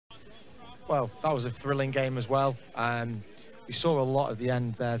Well, that was a thrilling game as well. We saw a lot at the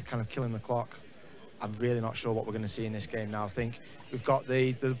end there, kind of killing the clock. I'm really not sure what we're going to see in this game now. I think we've got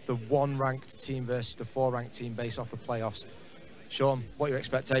the one ranked team versus the 4 ranked team based off the playoffs. Sean, what are your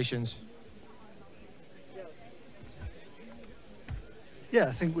expectations? Yeah,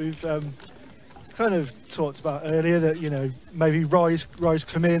 I think we've kind of talked about earlier that, you know, maybe Rise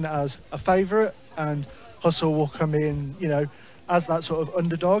come in as a favourite and Hustle will come in, you know, as that sort of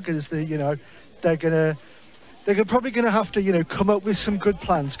underdog. As the, you know, they're probably gonna have to, you know, come up with some good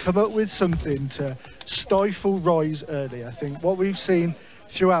plans, come up with something to stifle Rise early. I think what we've seen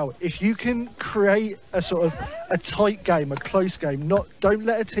throughout, if you can create a sort of a tight game, a close game, don't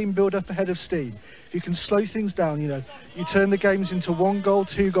let a team build up ahead of steam. If you can slow things down, you know, you turn the games into 1-goal,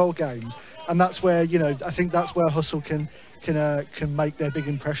 2-goal games, and that's where, you know, I think that's where Hustle can make their big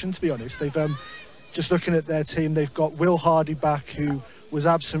impression. To be honest, they've just looking at their team, they've got Will Hardy back, who was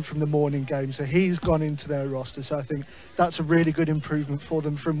absent from the morning game, so he's gone into their roster. So I think that's a really good improvement for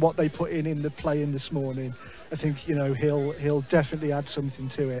them from what they put in the play-in this morning. I think, you know, he'll definitely add something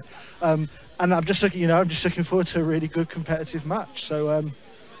to it. And I'm just looking forward to a really good competitive match. So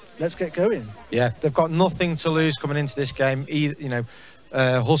let's get going. Yeah, they've got nothing to lose coming into this game. You know,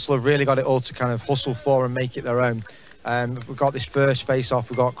 Hustle have really got it all to kind of hustle for and make it their own. We've got this first face-off.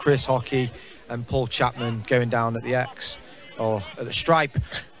 We've got Chris Hockey and Paul Chapman going down at the X, or at the stripe.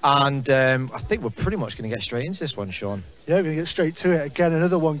 And I think we're pretty much going to get straight into this one, Sean. Yeah, we're going to get straight to it. Again,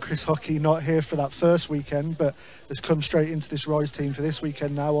 another one, Chris Hockey, not here for that first weekend, but has come straight into this Rise team for this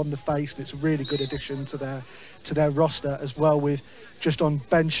weekend now on the face. And it's a really good addition to their roster as well, with just on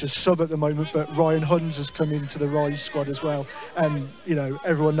bench as sub at the moment, but Ryan Huns has come into the Rise squad as well. And, you know,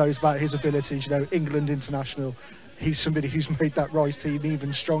 everyone knows about his abilities, you know, England international. He's somebody who's made that Rise team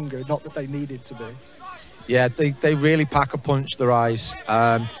even stronger, not that they needed to be. Yeah, they really pack a punch, the Rise.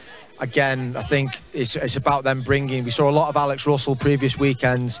 Again, I think it's about them bringing... We saw a lot of Alex Russell previous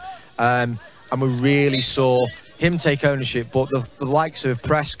weekends, and we really saw him take ownership, but the likes of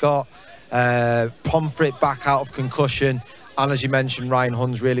Prescott, Pomfret back out of concussion, and as you mentioned, Ryan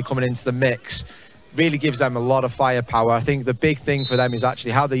Huns really coming into the mix, really gives them a lot of firepower. I think the big thing for them is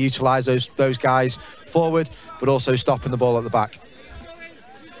actually how they utilise those guys forward, but also stopping the ball at the back.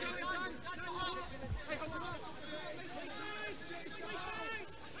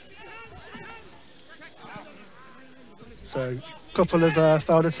 So a couple of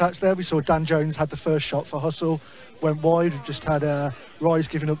foul attacks there. We saw Dan Jones had the first shot for Hustle, went wide. We've just had Rise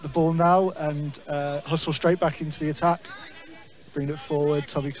giving up the ball now, and Hustle straight back into the attack. Bring it forward,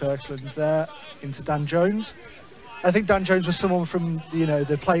 Tommy Kirkland there, into Dan Jones. I think Dan Jones was someone from, you know,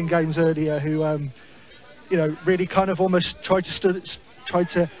 the playing games earlier who, you know, really kind of almost tried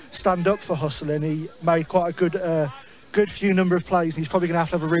to stand up for Hustle, and he made quite a good few number of plays, and he's probably going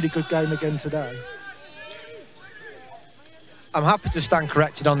to have a really good game again today. I'm happy to stand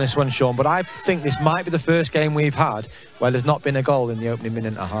corrected on this one, Sean, but I think this might be the first game we've had where there's not been a goal in the opening minute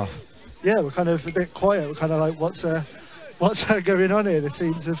and a half. Yeah, we're kind of a bit quiet. We're kind of like, what's going on here? The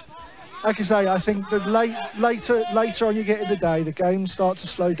teams have, like I say, I think that later on you get in the day, the games start to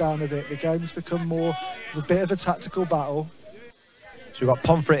slow down a bit. The games become more of a bit of a tactical battle. So we've got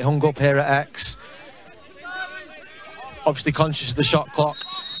Pomfret hung up here at X. Obviously conscious of the shot clock.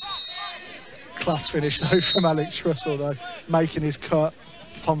 Class finish though from Alex Russell though, making his cut.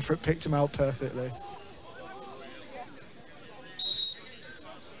 Pomfret picked him out perfectly.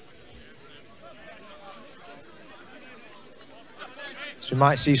 So we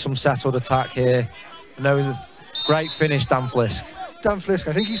might see some settled attack here. Knowing great finish, Dan Flisk. Dan Flisk,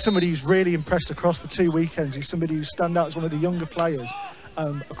 I think he's somebody who's really impressed across the 2 weekends. He's somebody who's stand out as one of the younger players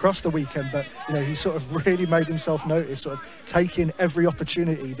across the weekend, but you know, he's sort of really made himself noticed, sort of taking every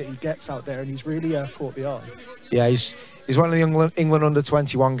opportunity that he gets out there, and he's really caught the eye. Yeah, he's one of the England under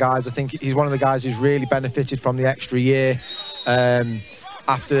 21 guys. I think he's one of the guys who's really benefited from the extra year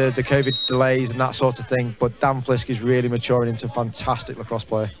after the COVID delays and that sort of thing. But Dan Flisk is really maturing into a fantastic lacrosse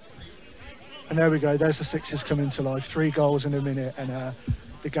player. And there we go, there's the sixes coming to life. 3 goals in a minute, and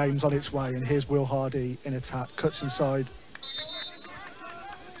the game's on its way. And here's Will Hardy in attack, cuts inside.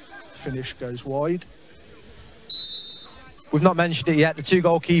 Finish goes wide. We've not mentioned it yet, the 2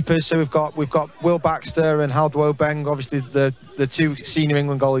 goalkeepers. So we've got Will Baxter and Hal Dwobeng, obviously the 2 senior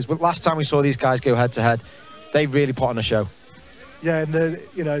England goalies. But last time we saw these guys go head to head, they really put on a show. Yeah, and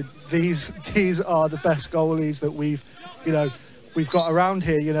you know, these are the best goalies that we've got around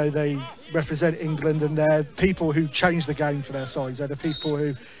here. You know, they represent England, and they're people who change the game for their sides. They're the people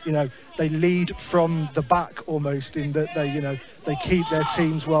who, you know, they lead from the back almost, in that they, you know, they keep their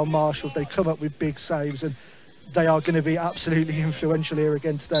teams well marshalled. They come up with big saves, and they are going to be absolutely influential here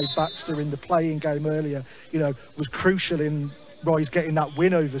again today. Baxter in the playing game earlier, was crucial in Rise getting that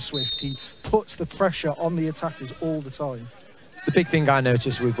win over Swift. He puts the pressure on the attackers all the time. The big thing I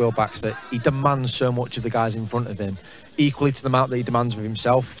noticed with Will Baxter, he demands so much of the guys in front of him, equally to the amount that he demands of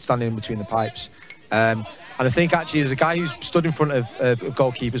himself, standing in between the pipes. And I think actually, as a guy who's stood in front of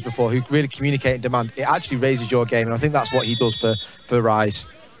goalkeepers before, who really communicate and demand, it actually raises your game, and I think that's what he does for Rise.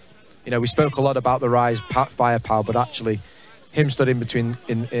 We spoke a lot about the Rise firepower, but actually, him stood in between,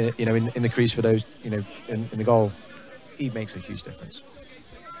 in the crease for those, in the goal, he makes a huge difference.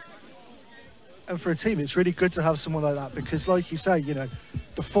 And for a team, it's really good to have someone like that because, like you say,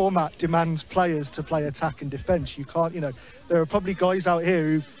 the format demands players to play attack and defence. You can't, there are probably guys out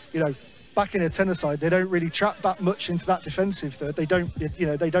here who, back in a tennis side, they don't really trap that much into that defensive third. They don't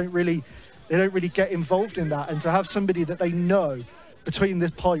really get involved in that. And to have somebody that they know between the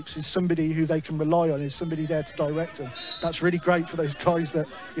pipes is somebody who they can rely on, is somebody there to direct them. That's really great for those guys that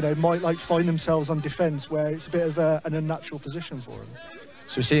might find themselves on defence where it's a bit of an unnatural position for them.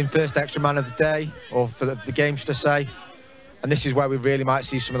 So we're seeing first extra man of the day, or for the game, should I say. And this is where we really might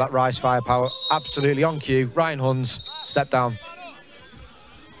see some of that Rise firepower. Absolutely on cue. Ryan Huns, step down.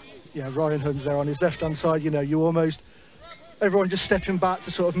 Yeah, Ryan Huns there on his left-hand side. Everyone just stepping back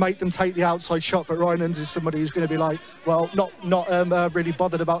to sort of make them take the outside shot. But Ryan Huns is somebody who's going to be like, well, not really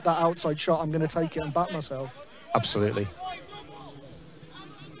bothered about that outside shot. I'm going to take it and back myself. Absolutely.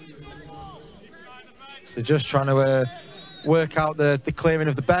 So they're just trying to work out the clearing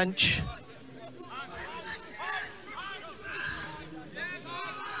of the bench.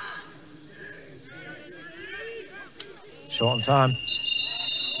 Short on time.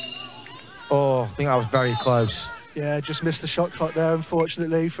 Oh, I think that was very close. Yeah, just missed the shot clock there,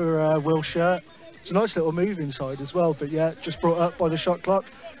 unfortunately, for Will Shirt. It's a nice little move inside as well, but yeah, just brought up by the shot clock.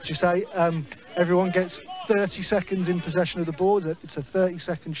 As you say, everyone gets 30 seconds in possession of the ball. It's a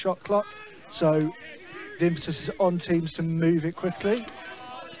 30-second shot clock, so the impetus is on teams to move it quickly.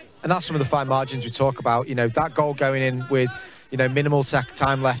 And that's some of the fine margins we talk about. That goal going in with, minimal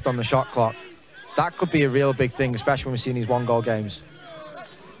time left on the shot clock. That could be a real big thing, especially when we're seeing these one-goal games.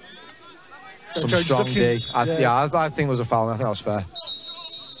 Some Jones strong D. I think there was a foul, and I think that was fair.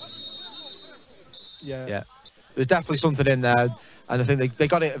 Yeah. There's definitely something in there, and I think they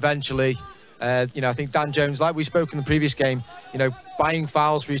got it eventually. I think Dan Jones, like we spoke in the previous game, buying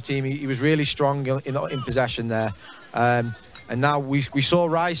fouls for his team, he was really strong in possession there. And now we saw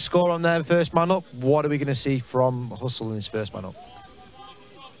Rice score on their first man up. What are we going to see from Hustle in his first man up?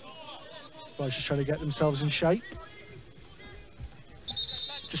 Rice is trying to get themselves in shape.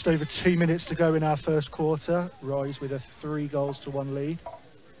 Just over 2 minutes to go in our first quarter. Rise with a 3-1 lead.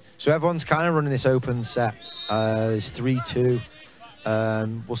 So everyone's kind of running this open set. It's 3-2.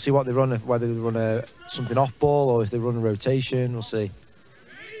 We'll see what they run, whether they run something off ball or if they run a rotation. We'll see.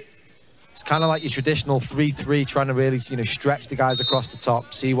 It's kind of like your traditional 3-3, trying to really, stretch the guys across the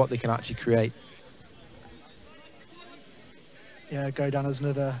top, see what they can actually create. Yeah, go down as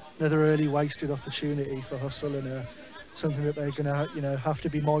another early wasted opportunity for Hustle, and something that they're going to, have to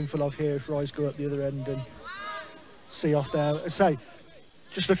be mindful of here if Rise go up the other end and see off there. I say,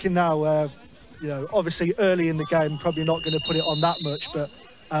 just looking now, obviously early in the game, probably not going to put it on that much, but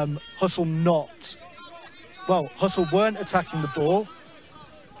Hustle weren't attacking the ball,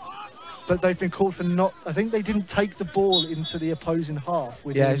 but they've been called for not. I think they didn't take the ball into the opposing half.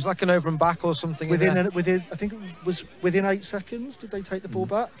 Yeah, it was like an over and back or something. I think it was within 8 seconds. Did they take the ball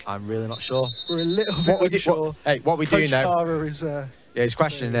back? I'm really not sure. We're a little bit unsure. What we do now? Cara is, he's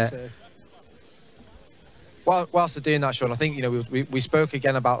questioning it. Whilst they're doing that, Sean, I think we spoke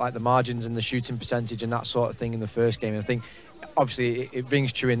again about like the margins and the shooting percentage and that sort of thing in the first game. And I think obviously it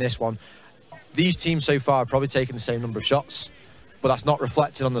rings true in this one. These teams so far have probably taken the same number of shots, but that's not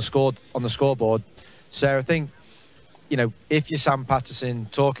reflected on the scoreboard. So I think, if you're Sam Patterson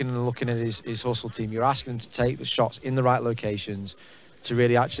talking and looking at his Hustle team, you're asking them to take the shots in the right locations to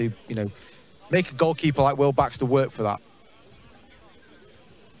really actually, make a goalkeeper like Will Baxter work for that.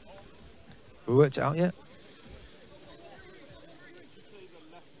 Have we worked it out yet?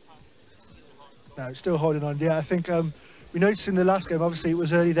 No, it's still holding on. Yeah, I think we noticed in the last game, obviously it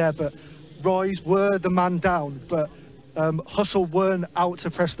was early there, but Rise were the man down, but Hustle weren't out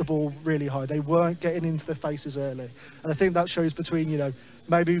to press the ball really high. They weren't getting into their faces early. And I think that shows between,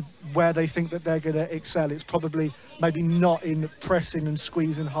 maybe where they think that they're going to excel. It's probably maybe not in pressing and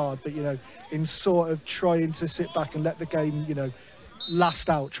squeezing hard, but, in sort of trying to sit back and let the game, last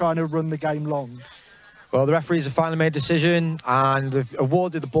out, trying to run the game long. Well, the referees have finally made a decision and have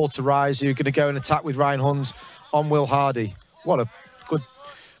awarded the ball to Rise, who are going to go and attack with Ryan Huns on Will Hardy. What a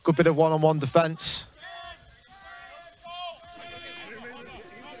good bit of one-on-one defence.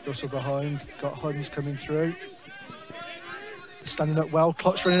 Russell behind, got Huns coming through. Standing up well,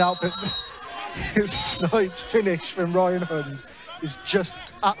 Klotz running out, but his sniped finish from Ryan Huns is just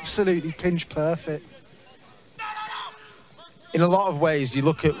absolutely pinch perfect. In a lot of ways, you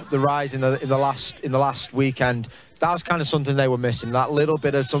look at the Rise in the last weekend. That was kind of something they were missing. That little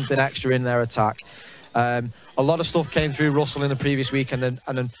bit of something extra in their attack. A lot of stuff came through Russell in the previous week, and then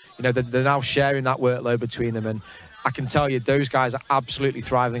you know they're now sharing that workload between them. And I can tell you, those guys are absolutely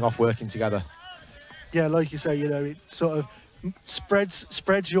thriving off working together. Yeah, like you say, you know, it sort of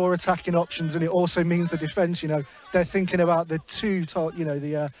spreads your attacking options, and it also means the defence, you know, they're thinking about the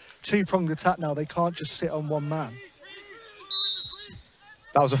two-pronged attack now. They can't just sit on one man.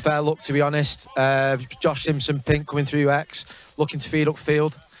 That was a fair look, to be honest. Josh Simpson-Pink coming through X, looking to feed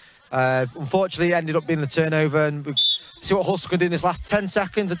upfield. Unfortunately, it ended up being a turnover, and we see what Hustle can do in this last 10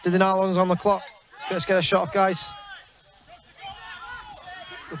 seconds. Do they know how long's on the clock? Let's get a shot off, guys.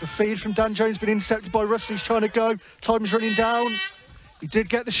 With the feed from Dan Jones been intercepted by Russell. He's trying to go. Time's running down. He did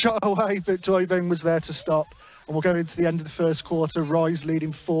get the shot away, but Doibeng was there to stop. And we'll go into the end of the first quarter. Rise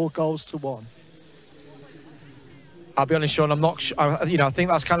leading 4-1. I'll be honest, Sean, I'm not you know, I think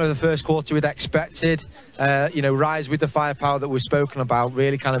that's kind of the first quarter we'd expected. You know, Rise with the firepower that we've spoken about,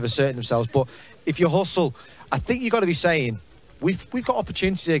 really kind of asserting themselves. But if you Hustle, I think you've got to be saying, we've got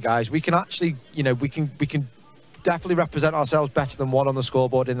opportunities here, guys. We can actually, you know, we can definitely represent ourselves better than one on the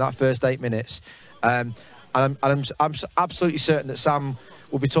scoreboard in that first 8 minutes. And I'm absolutely certain that Sam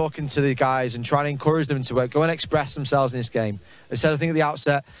will be talking to the guys and trying to encourage them to go and express themselves in this game. Instead, I think at the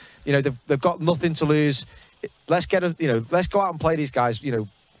outset, you know, they've got nothing to lose. Let's go out and play these guys, you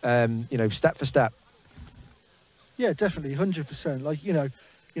know, step for step. Yeah, definitely, 100%. Like, you know,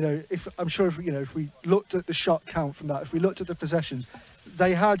 if we looked at the shot count from that, if we looked at the possessions,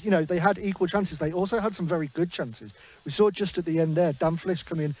 they had equal chances. They also had some very good chances. We saw just at the end there, Dan Fliss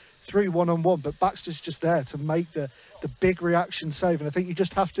come in through one-on-one, but Baxter's just there to make the big reaction save. And I think you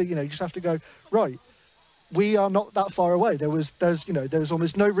just have to go, right, we are not that far away. There's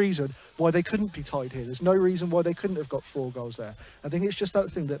almost no reason why they couldn't be tied here. There's no reason why they couldn't have got 4 goals there. I think it's just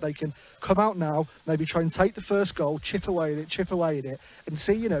that thing that they can come out now, maybe try and take the first goal, chip away at it, and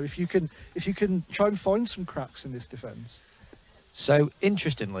see, you know, if you can try and find some cracks in this defence. So,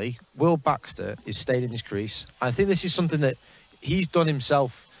 interestingly, Will Baxter is stayed in his crease. I think this is something that he's done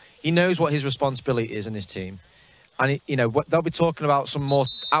himself. He knows what his responsibility is in his team. And, they'll be talking about some more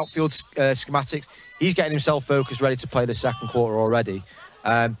outfield schematics. He's getting himself focused, ready to play the second quarter already.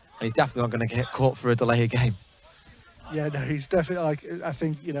 And he's definitely not going to get caught for a delay of game. Yeah, no, he's definitely, I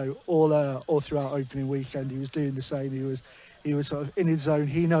think, all throughout opening weekend, he was doing the same. He was sort of in his zone.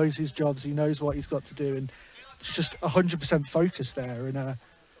 He knows his jobs. He knows what he's got to do. And it's just 100% focus there, and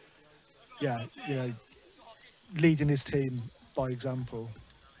leading his team by example.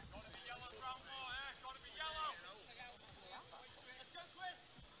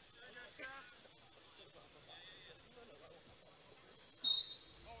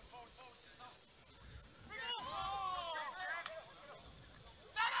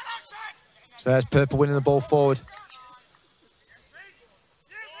 So there's Purple winning the ball forward.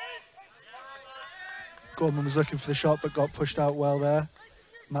 Gorman was looking for the shot, but got pushed out well there.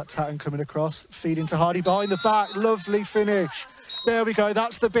 Matt Tatton coming across, feeding to Hardy behind the back. Lovely finish. There we go.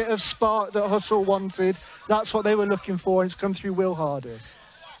 That's the bit of spark that Hustle wanted. That's what they were looking for. It's come through Will Hardy.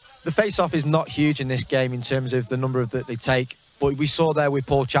 The face-off is not huge in this game in terms of the number that they take, but we saw there with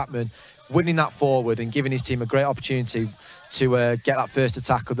Paul Chapman winning that forward and giving his team a great opportunity to get that first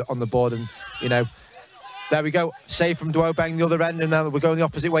attack on the board. And, there we go. Save from Duobeng the other end, and then we're going the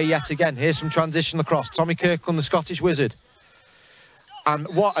opposite way yet again. Here's some transition across. Tommy Kirkland, the Scottish Wizard. And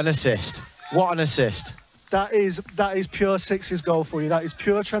what an assist. What an assist. That is pure Six's goal for you. That is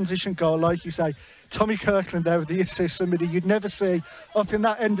pure transition goal, like you say. Tommy Kirkland there with the assist, somebody you'd never see up in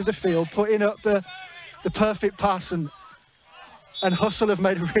that end of the field, putting up the perfect pass, and Hustle have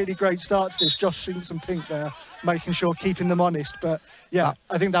made a really great start to this. Josh Simpson-Pink there, making sure, keeping them honest. But yeah,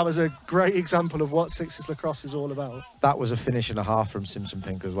 I think that was a great example of what Six's lacrosse is all about. That was a finish and a half from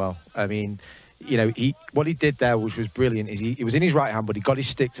Simpson-Pink as well. I mean, what he did there, which was brilliant, is he was in his right hand, but he got his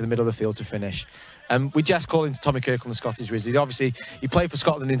stick to the middle of the field to finish. We just call him Tommy Kirkland, the Scottish Wizard. Obviously, he played for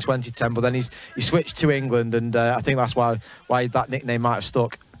Scotland in 2010, but then he switched to England, and I think that's why that nickname might have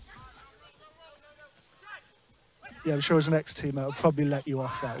stuck. Yeah, I'm sure as an ex-teammate, I'll probably let you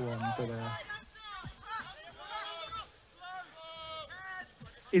off that one, but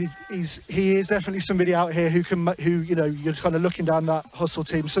he is definitely somebody out here who you're kind of looking down that Hustle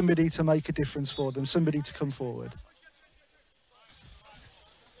team, somebody to make a difference for them, somebody to come forward.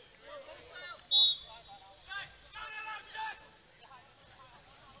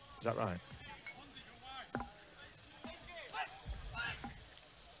 Is that right?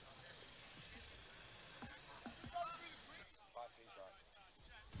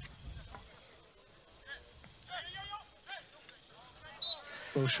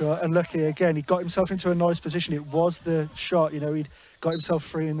 Well shot, and lucky again, he got himself into a nice position. It was the shot, you know, he'd got himself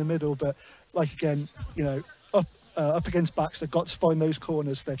free in the middle, but like again, you know, up against backs, they've got to find those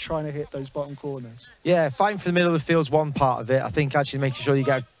corners. They're trying to hit those bottom corners. Yeah, fighting for the middle of the field's one part of it. I think actually making sure you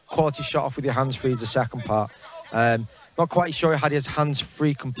get a quality shot off with your hands free is the second part. Not quite sure he had his hands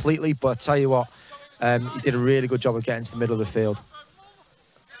free completely, but I tell you what, he did a really good job of getting to the middle of the field.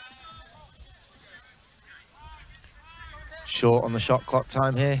 Short on the shot clock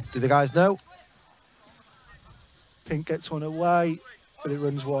time here. Do the guys know? Pink gets one away, but it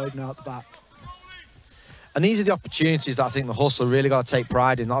runs wide now at the back. And these are the opportunities that I think the Hustle really got to take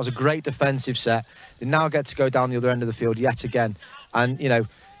pride in. That was a great defensive set. They now get to go down the other end of the field yet again. And, you know,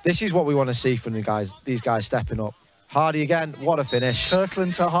 this is what we want to see from these guys stepping up. Hardy again, what a finish.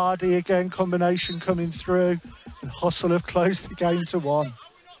 Kirkland to Hardy again, combination coming through. And Hustle have closed the game to 1.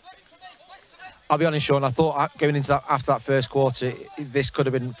 I'll be honest, Sean, I thought going into that after that first quarter, this could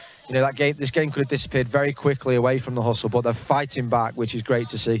have been, you know, this game could have disappeared very quickly away from the Hustle, but they're fighting back, which is great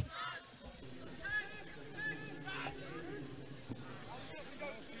to see.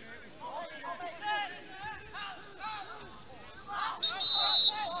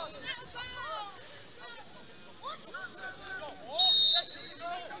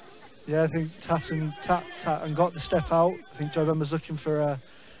 Yeah, I think Tatton got the step out. I think Joe Bember's looking for a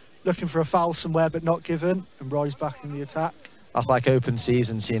foul somewhere, but not given, and Roy's back in the attack. That's like open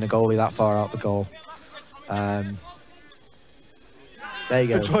season, seeing a goalie that far out the goal. There you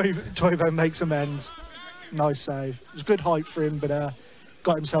go. Joy Bember makes amends. Nice save. It was good height for him, but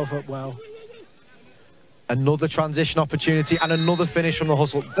got himself up well. Another transition opportunity and another finish from the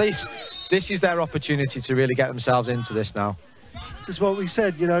Hustle. This is their opportunity to really get themselves into this now. This is what we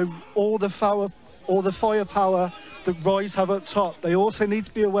said, you know, all the firepower that Rise have up top, they also need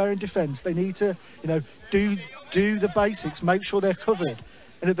to be aware in defence. They need to, you know, do the basics, make sure they're covered.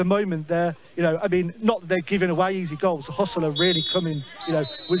 And at the moment, they're, you know, I mean, not that they're giving away easy goals. The Hustle are really coming, you know,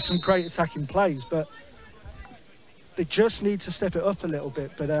 with some great attacking plays, but they just need to step it up a little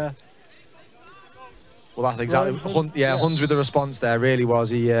bit. But well, that's exactly Huns with the response there. Really was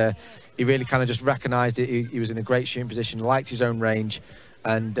he really kind of just recognised it. He was in a great shooting position, liked his own range,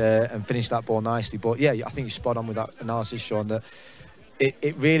 and finished that ball nicely. But yeah, I think you're spot on with that analysis, Sean, that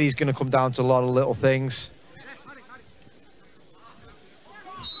it really is going to come down to a lot of little things.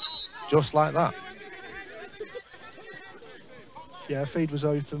 Just like that. Yeah, feed was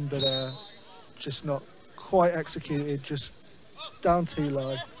open, but just not quite executed, just down too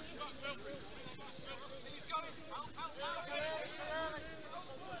low.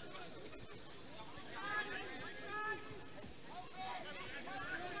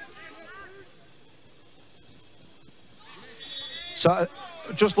 So,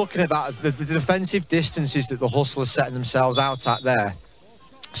 just looking at that, the defensive distances that the Hustle are setting themselves out at there,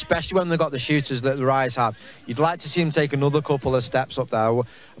 especially when they've got the shooters that the Rise have, you'd like to see them take another couple of steps up there. I'll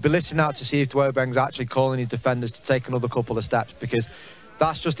be listening out to see if Dwobeng's actually calling his defenders to take another couple of steps, because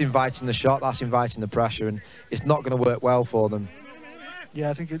that's just inviting the shot, that's inviting the pressure, and it's not going to work well for them.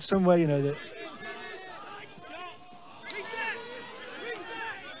 Yeah, I think it's somewhere, you know, that...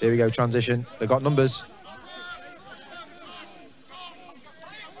 Here we go, transition. They've got numbers.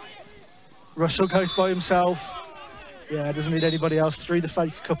 Russell goes by himself. Yeah, doesn't need anybody else. Through the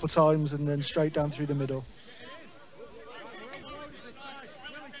fake a couple of times and then straight down through the middle.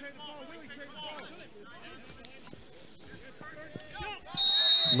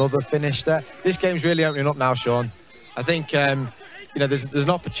 Another finish there. This game's really opening up now, Sean. I think, you know, there's an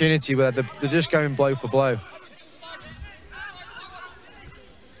opportunity where they're just going blow for blow.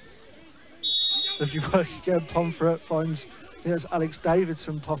 If you work again, Pomfret finds there's Alex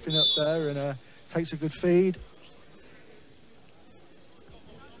Davidson popping up there and takes a good feed.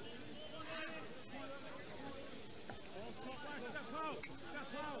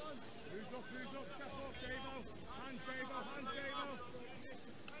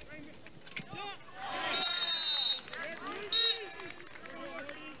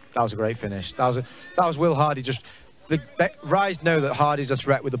 That was a great finish. That was Will Hardy. Just the Rise know that Hardy's a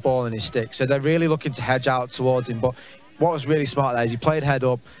threat with the ball in his stick, so they're really looking to hedge out towards him. But what was really smart there is he played head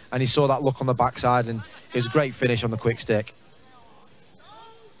up and he saw that look on the backside, and it was a great finish on the quick stick.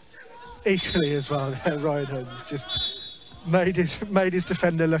 Equally as well there, Ryan Huns just made his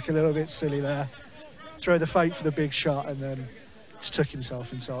defender look a little bit silly there. Throw the fake for the big shot and then just took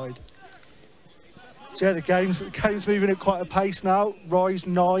himself inside. So yeah, the game's moving at quite a pace now. Rise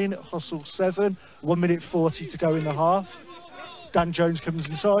 9, Hustle 7, 1 minute 40 to go in the half. Dan Jones comes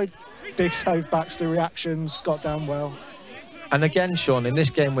inside, big save, Baxter reactions, got down well. And again, Sean, in this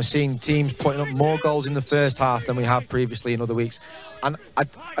game, we're seeing teams putting up more goals in the first half than we have previously in other weeks. And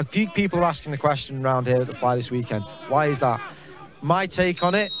a few people are asking the question around here at the Fly this weekend, why is that? My take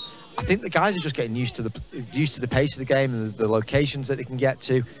on it, I think the guys are just getting used to the pace of the game and the locations that they can get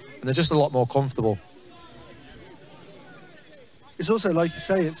to, and they're just a lot more comfortable. It's also, like you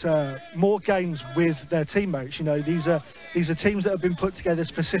say, it's more games with their teammates. You know, these are teams that have been put together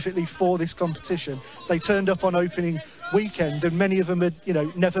specifically for this competition. They turned up on opening weekend, and many of them had, you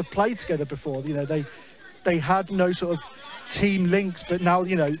know, never played together before. You know, they had no sort of team links, but now,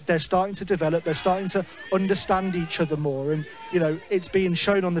 you know, they're starting to develop. They're starting to understand each other more, and you know, it's being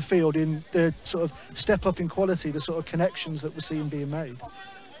shown on the field in the sort of step up in quality, the sort of connections that we're seeing being made.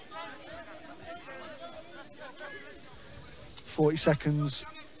 40 seconds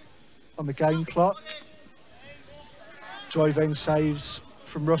on the game clock. Driving saves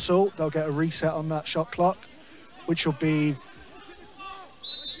from Russell. They'll get a reset on that shot clock, which will be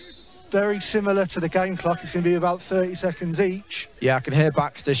very similar to the game clock. It's going to be about 30 seconds each. Yeah, I can hear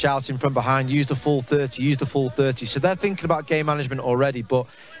Baxter shouting from behind, use the full 30, use the full 30. So they're thinking about game management already, but,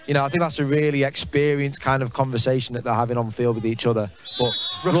 you know, I think that's a really experienced kind of conversation that they're having on field with each other. But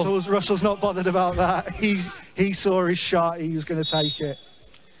Russell's not bothered about that. He saw his shot, he was going to take it.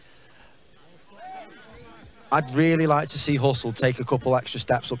 I'd really like to see Hustle take a couple extra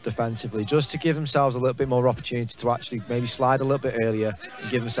steps up defensively, just to give themselves a little bit more opportunity to actually maybe slide a little bit earlier and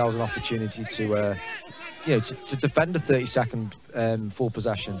give themselves an opportunity to, you know, to defend a 30-second full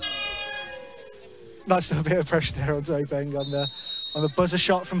possession. Nice little bit of pressure there on Dobeng on the buzzer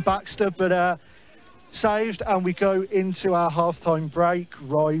shot from Baxter, but saved, and we go into our half-time break.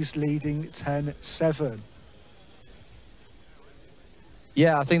 Rise leading 10-7.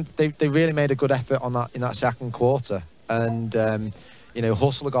 Yeah, I think they really made a good effort on that in that second quarter, and you know,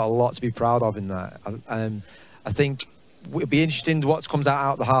 Hustle have got a lot to be proud of in that. I think it'll be interesting what comes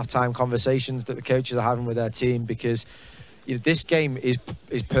out of the halftime conversations that the coaches are having with their team, because you know, this game is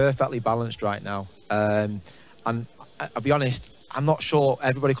perfectly balanced right now, and I'll be honest, I'm not sure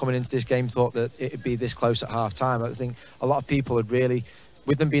everybody coming into this game thought that it'd be this close at halftime. I think a lot of people had really,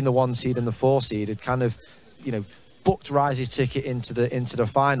 with them being the 1 seed and the 4 seed, had kind of, you know, booked Rise's ticket into the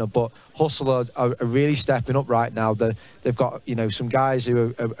final. But Hustle are really stepping up right now. They've got, you know, some guys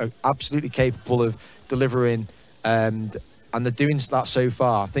who are absolutely capable of delivering, and they're doing that so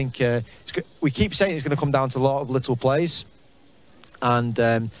far. I think we keep saying it's going to come down to a lot of little plays, and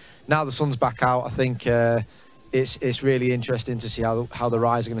now the sun's back out, I think it's really interesting to see how the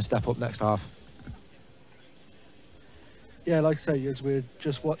Rise are going to step up next half. Yeah, like I say, as we're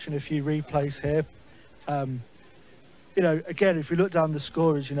just watching a few replays here, you know, again, if we look down the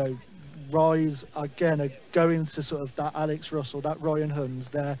scorers, you know, Rise again are going to sort of that Alex Russell, that Ryan Huns.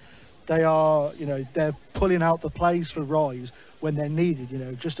 They are, you know, they're pulling out the plays for Rise when they're needed. You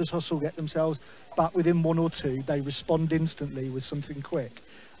know, just as Hustle get themselves back within 1 or 2, they respond instantly with something quick.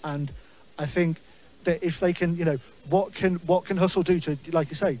 And I think that if they can, you know, what can Hustle do to, like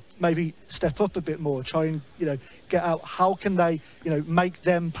you say, maybe step up a bit more, try and, you know, get out. How can they, you know, make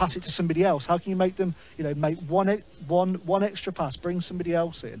them pass it to somebody else? How can you make them, you know, make one extra pass, bring somebody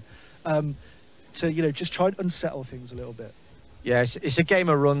else in, to, you know, just try and unsettle things a little bit. Yeah, it's a game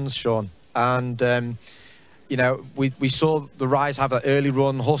of runs, Sean, and you know, we saw the Rise have an early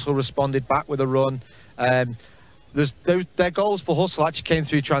run. Hustle responded back with a run. Their goals for Hustle actually came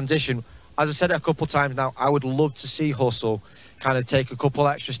through transition. As I said it a couple of times now, I would love to see Hustle kind of take a couple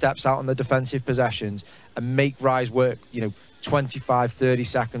extra steps out on the defensive possessions and make Rise work, you know, 25, 30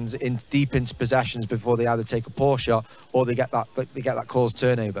 seconds deep into possessions before they either take a poor shot or they get that caused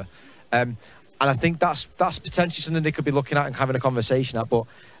turnover. And I think that's potentially something they could be looking at and having a conversation at. But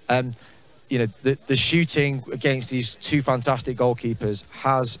you know, the shooting against these two fantastic goalkeepers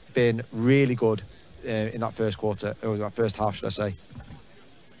has been really good in that first quarter, or that first half, should I say.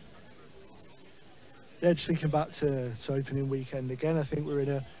 Yeah, just thinking back to opening weekend again, I think we're in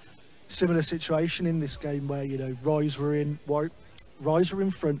a similar situation in this game where, you know, Rise were in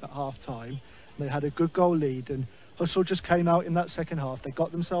front at half time. They had a good goal lead, and Hustle just came out in that second half. They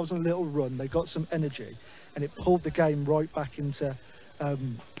got themselves on a little run, they got some energy, and it pulled the game right back into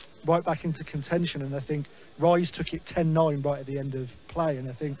contention. And I think Rise took it 10-9 right at the end of play, and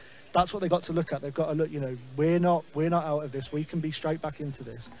I think that's what they got to look at. They've got to look, you know, we're not out of this. We can be straight back into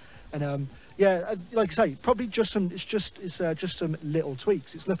this. And yeah, like I say, probably just some little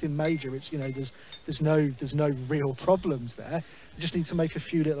tweaks. It's nothing major. It's, you know, there's no real problems there. You just need to make a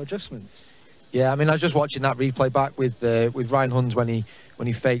few little adjustments. Yeah, I mean, I was just watching that replay back with Ryan Hunds when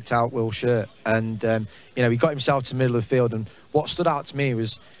he faked out Will Shirt, and you know, he got himself to the middle of the field. And what stood out to me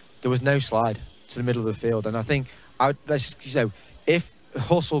was there was no slide to the middle of the field. And I think if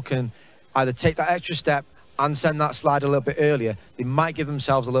Hustle can either take that extra step and send that slide a little bit earlier, they might give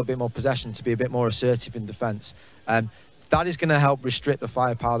themselves a little bit more possession to be a bit more assertive in defence. That is going to help restrict the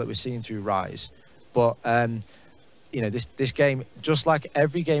firepower that we're seeing through Rise. But you know, this game, just like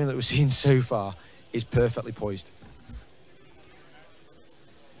every game that we've seen so far, is perfectly poised.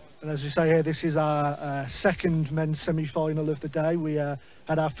 And as we say here, this is our second men's semi-final of the day. We had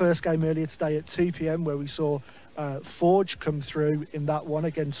our first game earlier today at 2 p.m. where we saw Forge come through in that one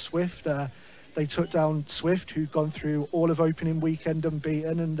against Swift. They took down Swift, who'd gone through all of opening weekend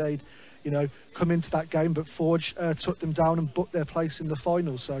unbeaten, and they'd, you know, come into that game, but Forge took them down and booked their place in the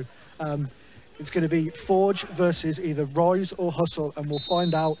final. So it's going to be Forge versus either Rise or Hustle, and we'll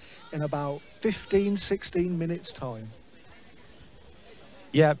find out in about 15-16 minutes time.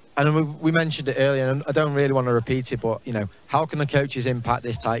 Yeah, and we mentioned it earlier, and I don't really want to repeat it, but you know, how can the coaches impact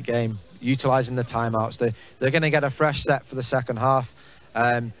this tight game? Utilising the timeouts, they're going to get a fresh set for the second half,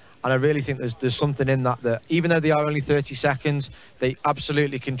 and I really think there's something in that even though they are only 30 seconds, they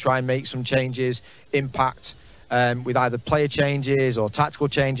absolutely can try and make some changes, impact with either player changes or tactical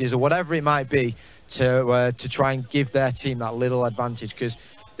changes or whatever it might be to try and give their team that little advantage, because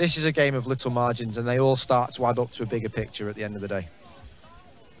this is a game of little margins and they all start to add up to a bigger picture at the end of the day.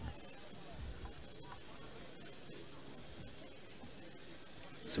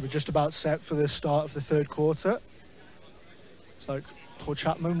 So we're just about set for the start of the third quarter. So Paul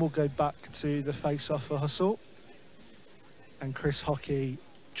Chapman will go back to the face-off for Hustle, and Chris Hockey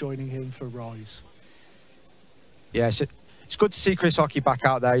joining him for Rise. Yeah, it's good to see Chris Hockey back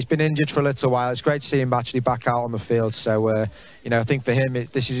out there. He's been injured for a little while. It's great to see him actually back out on the field. So, you know, I think for him,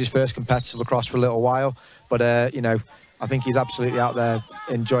 this is his first competitive lacrosse for a little while. But, you know, I think he's absolutely out there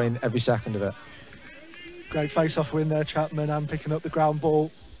enjoying every second of it. Great face-off win there, Chapman, and picking up the ground ball.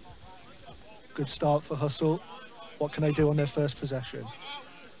 Good start for Hustle. What can they do on their first possession?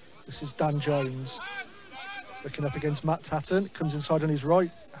 This is Dan Jones looking up against Matt Tatton. Comes inside on his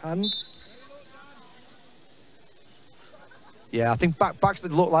right hand. Yeah, I think Baxter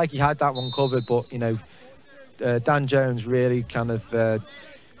looked like he had that one covered, but, you know, Dan Jones really kind of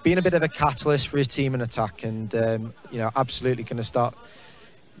being a bit of a catalyst for his team in attack, and, you know, absolutely going to start,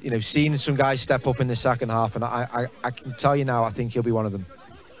 you know, seeing some guys step up in the second half, and I can tell you now, I think he'll be one of them.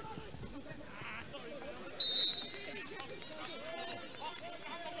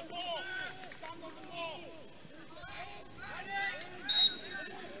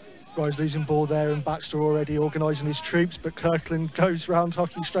 Rise losing ball there, and Baxter already organising his troops, but Kirkland goes round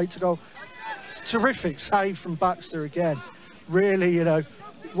Hockey straight to goal. It's a terrific save from Baxter again. Really, you know,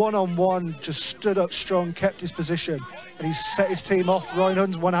 one-on-one, just stood up strong, kept his position, and he's set his team off. Ryan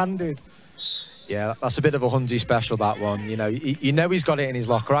Huns one-handed. Yeah, that's a bit of a Hunsy special, that one. You know, you know he's got it in his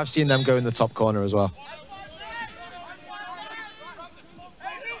locker. I've seen them go in the top corner as well.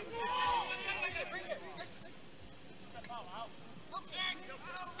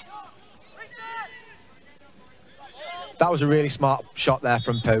 That was a really smart shot there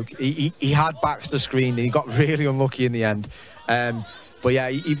from Poke. He had Baxter screened and he got really unlucky in the end. But yeah,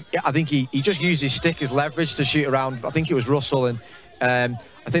 I think he just used his stick as leverage to shoot around. I think it was Russell, and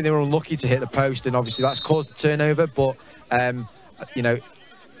I think they were unlucky to hit the post, and obviously that's caused the turnover. But you know,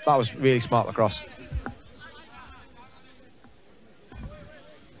 that was really smart lacrosse.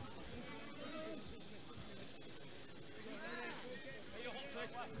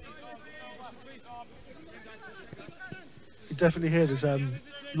 Definitely hear there's a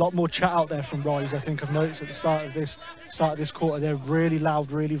lot more chat out there from Rise. I think I've noticed at the start of this quarter they're really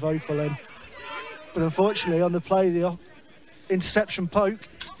loud, really vocal, but unfortunately on the play, the interception Poke,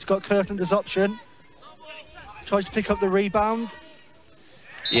 he's got Kirkland as option, tries to pick up the rebound.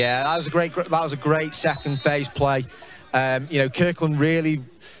 Yeah, that was a great second phase play. You know, Kirkland really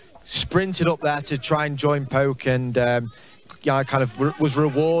sprinted up there to try and join Poke, and you know, kind of was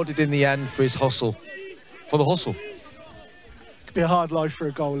rewarded in the end for his hustle, for the hustle. Be a hard life for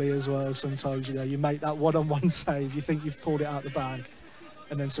a goalie as well. Sometimes, you know, you make that one-on-one save, you think you've pulled it out the bag,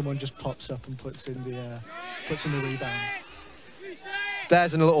 and then someone just pops up and puts in the rebound.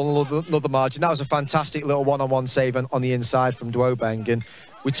 There's another margin. That was a fantastic little one-on-one save on the inside from Duobeng, and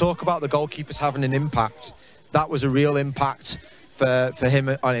we talk about the goalkeepers having an impact. That was a real impact for him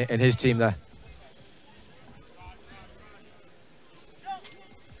and his team there.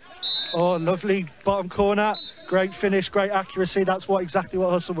 Oh, lovely bottom corner. Great finish, great accuracy. That's exactly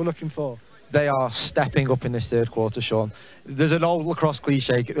what Hustle were looking for. they are stepping up in this third quarter, Sean. There's an old lacrosse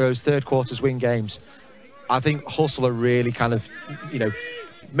cliche, those third quarters win games. I think Hustle are really kind of,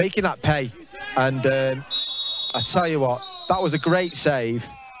 making that pay. And I tell you what, that was a great save.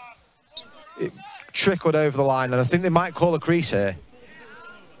 It trickled over the line, and I think they might call a crease here.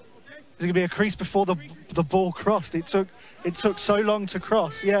 There's going to be a crease before the ball crossed. It took so long to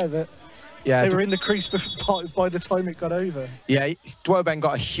cross, that they were in the crease by the time it got over. Yeah, Duoben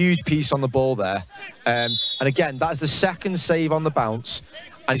got a huge piece on the ball there. And again, that's the second save on the bounce,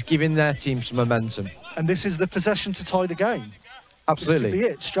 and it's giving their team some momentum. And this is the possession to tie the game. Absolutely. This could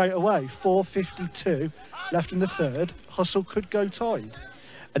be it, straight away. 4:52 left in the third. Hustle could go tied.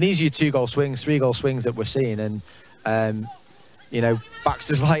 And these are your 2-goal swings, 3-goal swings that we're seeing. And,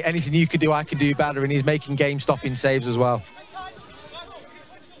 Baxter's like, anything you can do, I can do better. And he's making game-stopping saves as well.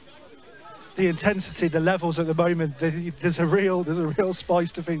 The intensity, the levels at the moment, there's a real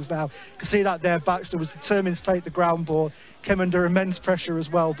spice to things now. You can see that there, Baxter was determined to take the ground ball, came under immense pressure as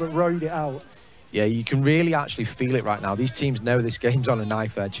well, but rode it out. Yeah, you can really actually feel it right now. These teams know this game's on a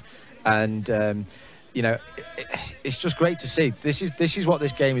knife edge. And, it's just great to see. This is what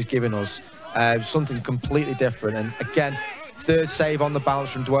this game is giving us, something completely different. And again, third save on the bounce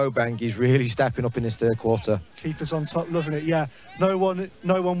from Duobeng. He's really stepping up in this third quarter. Keepers on top, loving it. Yeah, no one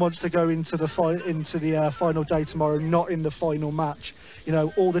wants to go into the final day tomorrow, not in the final match.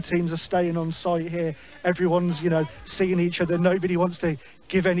 All the teams are staying on site here. Everyone's seeing each other. Nobody wants to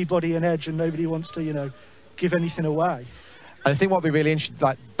give anybody an edge, and nobody wants to give anything away. And I think what would be really interesting,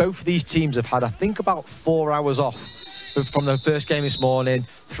 like both of these teams have had, I think, about 4 hours off from the first game this morning,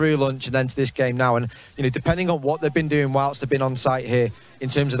 through lunch, and then to this game now. And, depending on what they've been doing whilst they've been on site here, in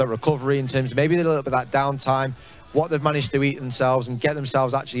terms of that recovery, in terms of maybe a little bit of that downtime, what they've managed to eat themselves and get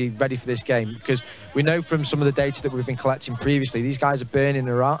themselves actually ready for this game. Because we know from some of the data that we've been collecting previously, these guys are burning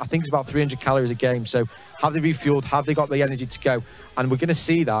around, I think it's about 300 calories a game. So have they refueled? Have they got the energy to go? And we're going to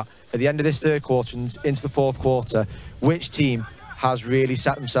see that at the end of this third quarter and into the fourth quarter, which team has really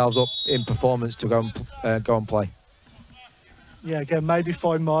set themselves up in performance to go and play. Yeah, again, maybe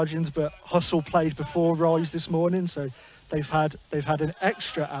fine margins, but Hustle played before Rise this morning, so they've had an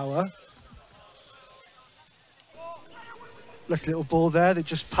extra hour. Lucky little ball there. They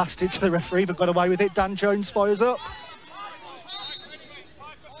just passed it to the referee, but got away with it. Dan Jones fires up.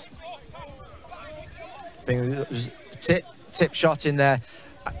 I think it was a tip shot in there.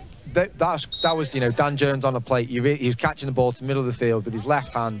 That was Dan Jones on a plate. He was catching the ball to the middle of the field with his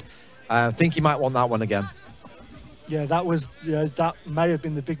left hand. I think he might want that one again. Yeah, that may have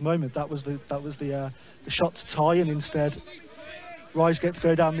been the big moment. That was the shot to tie, and instead Rise get to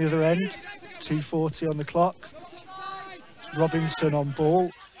go down the other end. 2:40 on the clock. Robinson on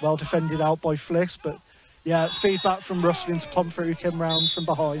ball, well defended out by Fliss, but yeah, feedback from Russell into Pomfret, who came round from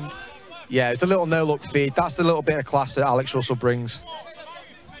behind. Yeah, it's a little no-look feed. That's the little bit of class that Alex Russell brings.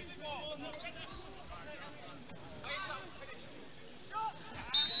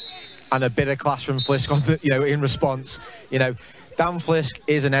 And a bit of class from Flisk in response. Dan Flisk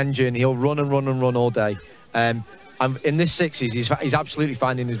is an engine. He'll run and run and run all day. And in this 60s, he's absolutely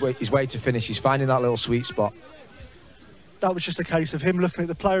finding his way to finish. He's finding that little sweet spot. That was just a case of him looking at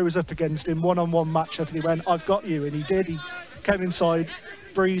the player who was up against him, one-on-one matchup, and he went, "I've got you," and he did. He came inside,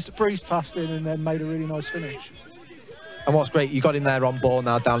 breezed past him, and then made a really nice finish. And what's great, you got him there on ball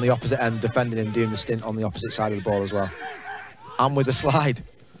now, down the opposite end, defending him, doing the stint on the opposite side of the ball as well. And with the slide.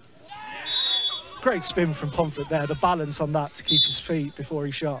 Great spin from Pomfret there, the balance on that to keep his feet before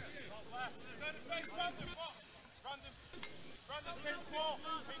he shot.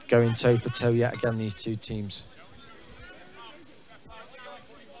 Going toe for toe yet again, these two teams.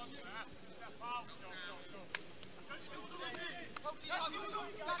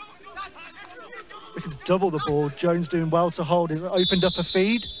 Looking to double the ball. Jones doing well to hold. He's opened up a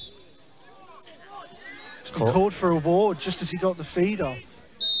feed. He's been called for a ward just as he got the feed off.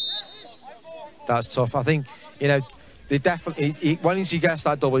 That's tough. I think, they definitely, once he gets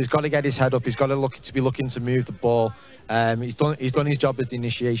that double, he's got to get his head up. He's got to be looking to move the ball. He's done his job as the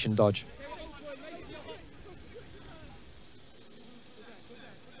initiation dodge.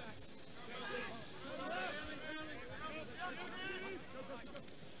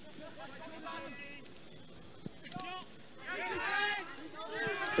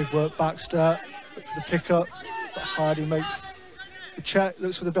 Big work, Baxter. Look for the pickup, but Hardy makes the check,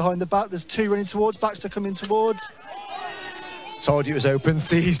 looks for the behind the back. There's two running towards, Baxter coming towards. Told you it was open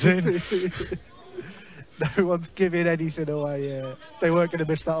season. No one's giving anything away yet. They weren't going to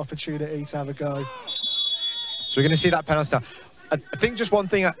miss that opportunity to have a go. So we're going to see that penalty now. I think just one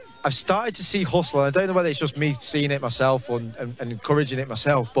thing, I've started to see Hustle, and I don't know whether it's just me seeing it myself and encouraging it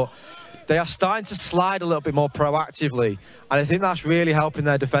myself, but they are starting to slide a little bit more proactively, and I think that's really helping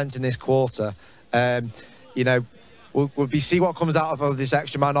their defence in this quarter. You know, we'll see what comes out of this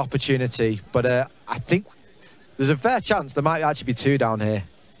extra man opportunity, but I think there's a fair chance there might actually be 2 down here.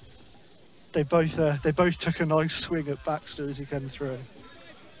 They both took a nice swing at Baxter as he came through.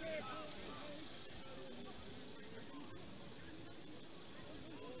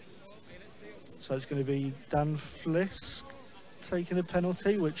 So it's going to be Dan Flisk taking a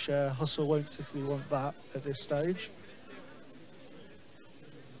penalty, which Hustle won't particularly want that at this stage.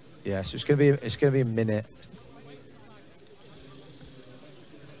 Yeah, so it's going to be a minute.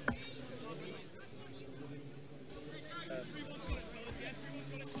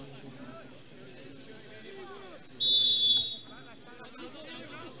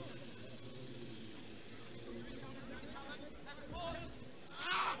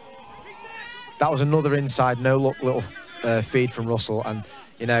 That was another inside no-look little feed from Russell, and,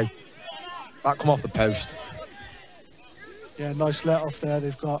 you know, that come off the post. Yeah, nice let off there.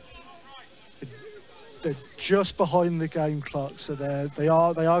 They're just behind the game clock, so they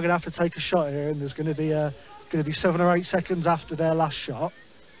are going to have to take a shot here, and there's going to be 7 or 8 seconds after their last shot.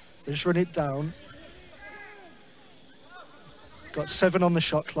 They just run it down. Got 7 on the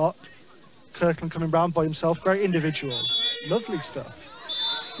shot clock. Kirkland coming round by himself. Great individual. Lovely stuff.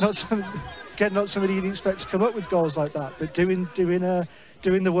 Not somebody you'd expect to come up with goals like that, but doing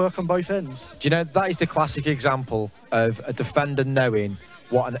the work on both ends. Do you know, that is the classic example of a defender knowing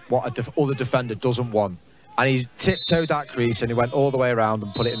what other defender doesn't want, and he tiptoed that crease and he went all the way around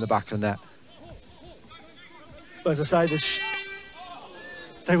and put it in the back of the net. But as I say,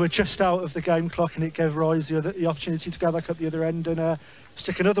 they were just out of the game clock, and it gave Rise the opportunity to go back up the other end and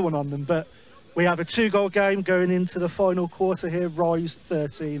stick another one on them. But we have a 2-goal game going into the final quarter here. Rise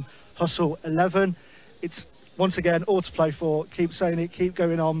 13, Hustle 11. It's once again all to play for. Keep saying it, keep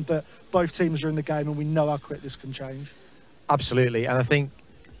going on, but both teams are in the game, and we know how quick this can change. Absolutely, and I think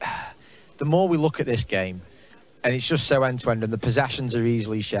the more we look at this game, and it's just so end-to-end, and the possessions are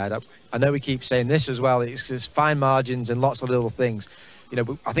easily shared. I know we keep saying this as well, it's fine margins and lots of little things. You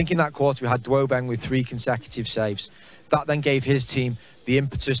know, I think in that quarter we had Dwobeng with 3 consecutive saves. That then gave his team the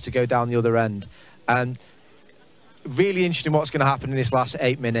impetus to go down the other end. And really interesting what's going to happen in this last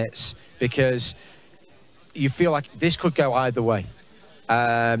 8 minutes, because you feel like this could go either way.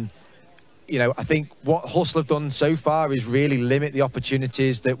 You know, I think what Hustle have done so far is really limit the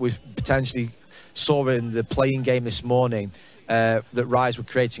opportunities that we potentially saw in the playing game this morning that Rise were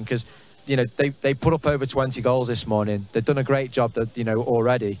creating, because, you know, they put up over 20 goals this morning. They've done a great job, you know,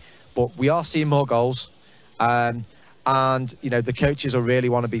 already, but we are seeing more goals. And, you know, the coaches will really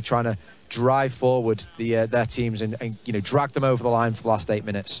want to be trying to drive forward their teams and, you know, drag them over the line for the last 8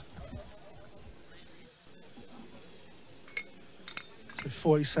 minutes. So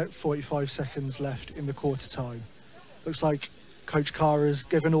 45 seconds left in the quarter time. Looks like Coach Carr has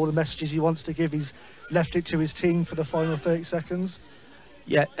given all the messages he wants to give. He's left it to his team for the final 30 seconds.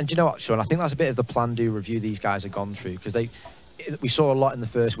 Yeah, and do you know what, Sean? I think that's a bit of the plan do review these guys have gone through, because we saw a lot in the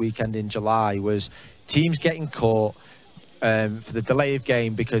first weekend in July was teams getting caught for the delay of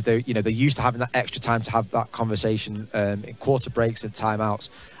game because they're used to having that extra time to have that conversation in quarter breaks and timeouts.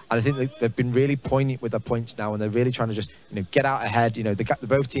 And I think they've been really poignant with their points now, and they're really trying to just, you know, get out ahead. You know,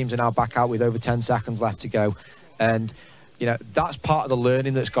 both teams are now back out with over 10 seconds left to go. And, you know, that's part of the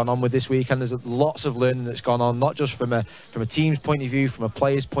learning that's gone on with this weekend. There's lots of learning that's gone on, not just from a team's point of view, from a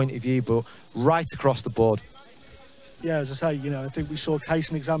player's point of view, but right across the board. Yeah, as I say, you know, I think we saw a case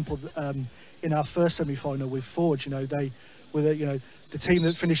and example in our first semi-final with Forge. You know, they were the team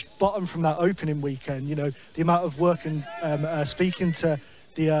that finished bottom from that opening weekend. You know, the amount of work and speaking to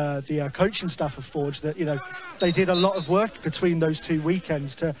the coaching staff of Forge, that, you know, they did a lot of work between those 2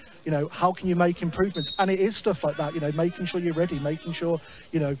 weekends to, you know, how can you make improvements? And it is stuff like that, you know, making sure you're ready, making sure,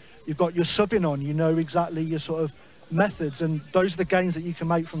 you know, you've got your subbing on, you know exactly your sort of methods, and those are the gains that you can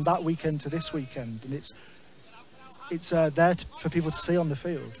make from that weekend to this weekend, and it's there for people to see on the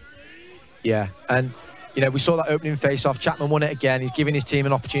field. Yeah, and, you know, we saw that opening face-off. Chapman won it again. He's giving his team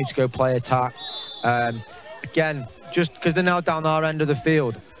an opportunity to go play attack. Again, just because they're now down our end of the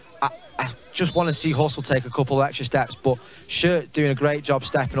field, I just want to see Hustle take a couple of extra steps. But Shirt doing a great job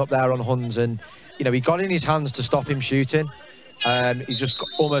stepping up there on Huns, and, you know, he got in his hands to stop him shooting. He just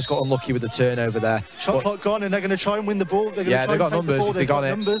almost got unlucky with the turnover there. Shot clock gone, and they're going to try and win the ball. They've got numbers if they got it.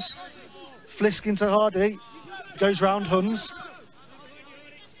 Numbers. Flisk into Hardy, goes round Huns.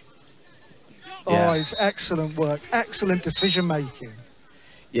 Yeah. Oh, it's excellent work, excellent decision making.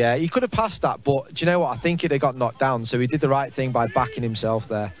 Yeah, he could have passed that, but do you know what? I think they got knocked down, so he did the right thing by backing himself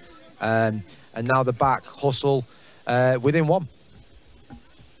there. And now the back Hustle within 1.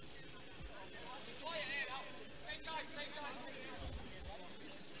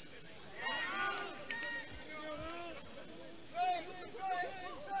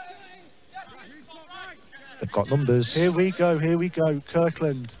 They've got numbers. Here we go,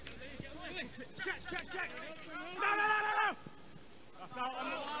 Kirkland.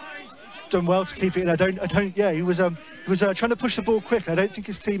 Done well to keep it in. Yeah, he was trying to push the ball quick. I don't think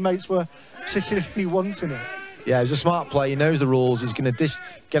his teammates were particularly wanting it. Yeah, he's a smart player. He knows the rules. He's going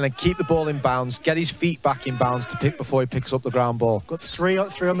to keep the ball in bounds, get his feet back in bounds to pick before he picks up the ground ball. Got three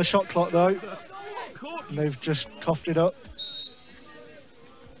on the shot clock though. And they've just coughed it up.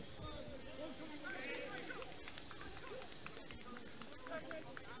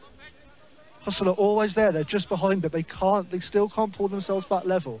 Hustle are always there. They're just behind, but they still can't pull themselves back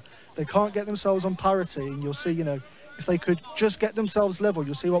level. They can't get themselves on parity, and you'll see, if they could just get themselves level,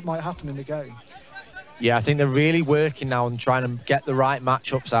 you'll see what might happen in the game. Yeah, I think they're really working now on trying to get the right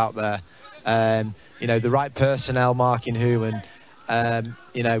matchups out there. The right personnel marking who, and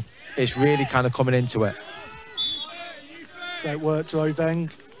it's really kind of coming into it. Great work to Obeng,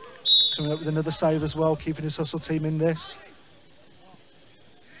 coming up with another save as well, keeping his Hustle team in this.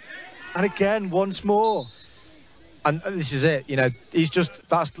 And again, once more. And this is it,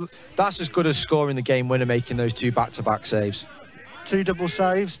 that's as good as scoring the game winner, making those two back-to-back saves. Two double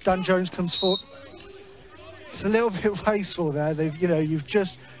saves. Dan Jones comes forward. It's a little bit wasteful there. You've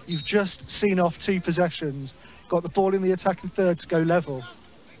just seen off two possessions, got the ball in the attacking third to go level.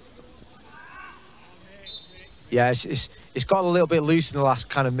 Yeah, it's got a little bit loose in the last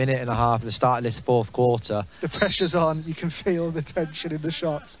kind of minute and a half at the start of this fourth quarter. The pressure's on. You can feel the tension in the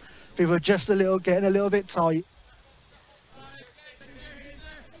shots. People are just getting a little bit tight.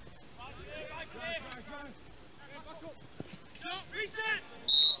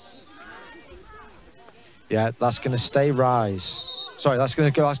 Yeah, that's going to stay Rise. Sorry, that's going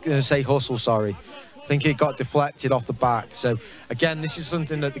to go. I was going to say Hustle. Sorry, I think it got deflected off the back. So again, this is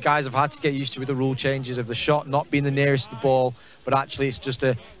something that the guys have had to get used to with the rule changes of the shot not being the nearest to the ball, but actually it's just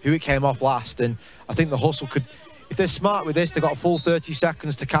who it came off last. And I think the Hustle could, if they're smart with this, they've got a full 30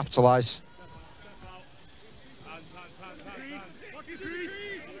 seconds to capitalise.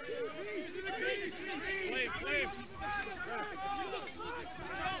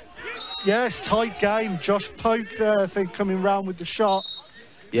 Yes, tight game. Josh Pope there, I think, coming round with the shot.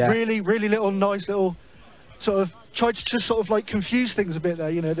 Yeah. Really, really nice little sort of, tried to just sort of like confuse things a bit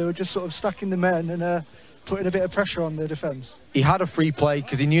there. They were just sort of stacking the men and putting a bit of pressure on the defence. He had a free play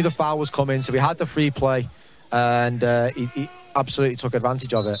because he knew the foul was coming, so he had the free play, and he absolutely took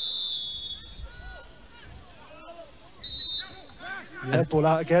advantage of it. Yeah, ball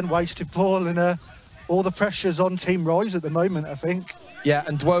out again, wasted ball, and all the pressure's on Team Rise at the moment, I think. Yeah,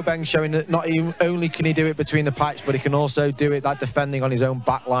 and Dwobeng showing that not even only can he do it between the pipes, but he can also do it defending on his own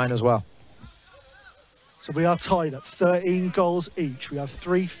back line as well. So we are tied at 13 goals each. We have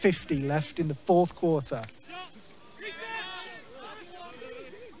 3:50 left in the fourth quarter.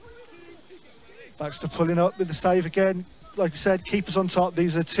 Baxter pulling up with the save again. Like I said, keepers on top.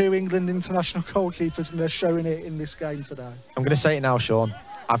 These are two England international goalkeepers, and they're showing it in this game today. I'm going to say it now, Sean.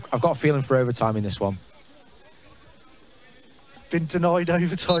 I've got a feeling for overtime in this one. Been denied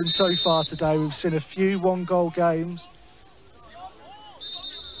overtime so far today. We've seen a few one-goal games.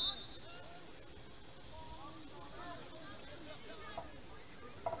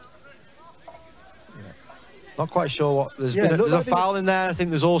 Not quite sure what there's a foul in there. I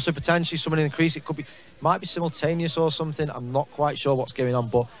think there's also potentially someone in the crease. It might be simultaneous or something. I'm not quite sure what's going on,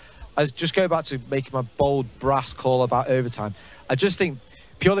 but I just go back to making my bold brass call about overtime. I just think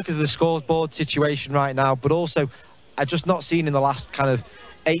purely because of the scoreboard situation right now, but also I've just not seen in the last kind of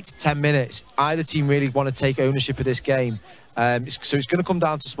 8 to 10 minutes either team really want to take ownership of this game. So it's going to come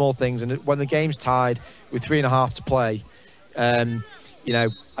down to small things, and when the game's tied with 3.5 to play, I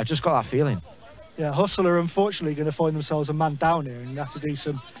just got that feeling. Yeah, Hustle are unfortunately going to find themselves a man down here and have to do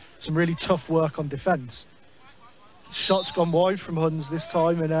some really tough work on defence. Shots gone wide from Huns this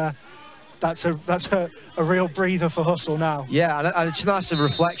time, and that's a real breather for Hustle now. Yeah, and that's a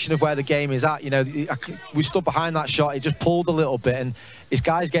reflection of where the game is at. We stood behind that shot. It just pulled a little bit, and his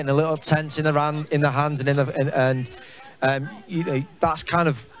guy's getting a little tense in the hands and that's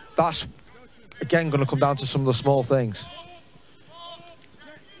again going to come down to some of the small things.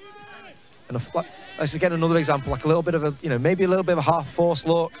 And let's again another example, like a little bit of maybe a little bit of a half-forced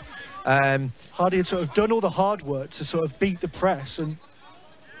look. Hardy had sort of done all the hard work to sort of beat the press, and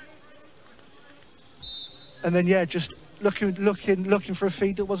then just looking for a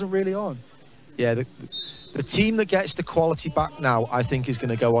feed that wasn't really on. Yeah, the team that gets the quality back now, I think, is going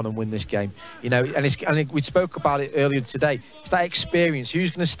to go on and win this game. And we spoke about it earlier today. It's that experience.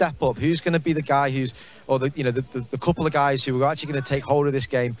 Who's going to step up? Who's going to be the guy the couple of guys who are actually going to take hold of this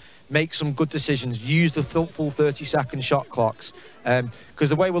game, make some good decisions, use the full 30-second shot clocks. Because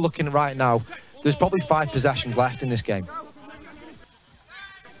the way we're looking right now, there's probably 5 possessions left in this game.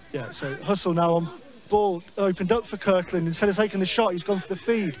 Yeah, so Hustle now on ball, opened up for Kirkland. Instead of taking the shot, he's gone for the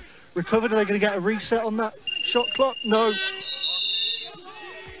feed. Recovered, are they going to get a reset on that shot clock? No.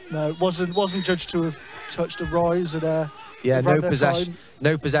 No, it wasn't judged to have touched a rise at yeah,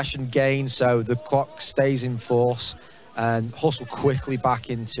 no possession gain, so the clock stays in force, and Hustle quickly back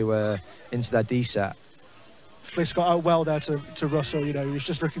into their D set. Fliss got out well there to Russell. You know, he was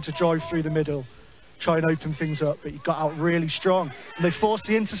just looking to drive through the middle, try and open things up, but he got out really strong, and they forced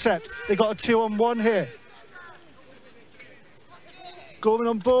the intercept. They got a 2-on-1 here. Gorman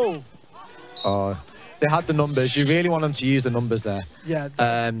on ball. Oh, they had the numbers. You really want them to use the numbers there. Yeah,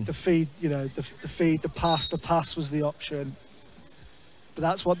 the feed, you know, the feed, the pass was the option. But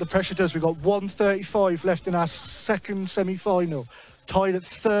that's what the pressure does. We've got 1:35 left in our second semi-final, tied at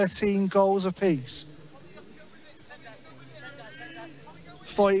 13 goals apiece.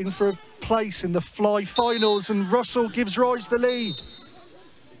 Fighting for a place in the Fly finals, and Russell gives Rise the lead.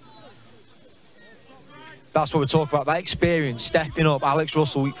 That's what we're talking about, that experience, stepping up. Alex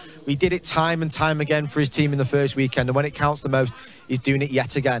Russell, we did it time and time again for his team in the first weekend, and when it counts the most, he's doing it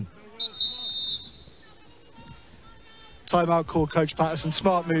yet again. Timeout call, Coach Patterson.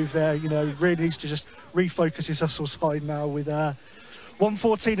 Smart move there. You know, really needs to just refocus his Hustle side now with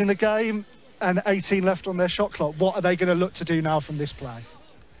 1:14 in the game and 18 left on their shot clock. What are they going to look to do now from this play?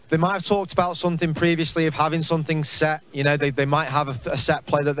 They might have talked about something previously of having something set. You know, they might have a set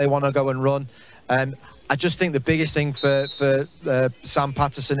play that they want to go and run. I just think the biggest thing for Sam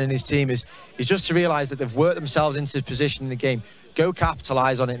Patterson and his team is just to realise that they've worked themselves into this position in the game. Go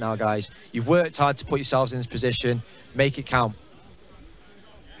capitalise on it now, guys. You've worked hard to put yourselves in this position. Make it count.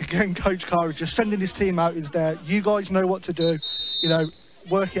 Again, Coach Carr just sending his team out is there. You guys know what to do. You know,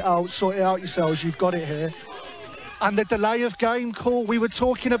 work it out, sort it out yourselves. You've got it here. And the delay of game call, we were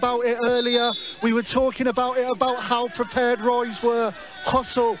talking about it earlier. We were talking about it, about how prepared Rise were.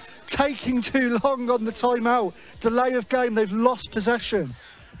 Hustle taking too long on the timeout. Delay of game, they've lost possession.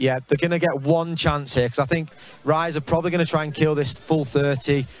 Yeah, they're going to get one chance here, because I think Rise are probably going to try and kill this full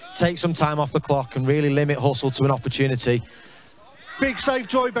 30, take some time off the clock and really limit Hustle to an opportunity. Big save,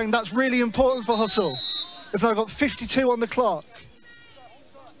 Joybang. That's really important for Hustle. If I've got 52 on the clock.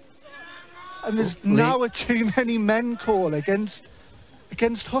 And there's now a too many men call against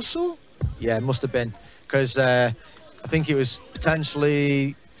Hustle? Yeah, it must have been, because I think it was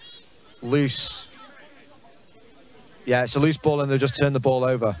potentially loose. Yeah, it's a loose ball and they've just turned the ball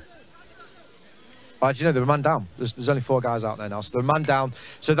over. Oh, do you know, they're a man down. There's only 4 guys out there now, so they're a man down.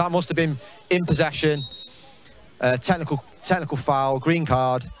 So that must have been in possession, technical foul, green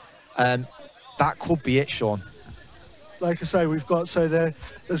card. That could be it, Sean. Like I say, we've got, so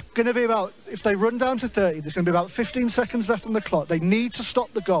there's going to be about, if they run down to 30, there's going to be about 15 seconds left on the clock. They need to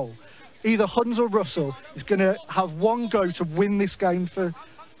stop the goal. Either Huns or Russell is going to have one go to win this game for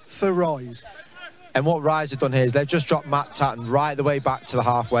Rise. And what Rise have done here is they've just dropped Matt Tatton right the way back to the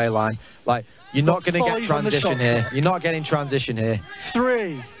halfway line. Like, you're not going to get transition here. You're not getting transition here.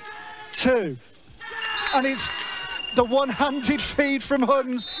 3, 2, and it's the one-handed feed from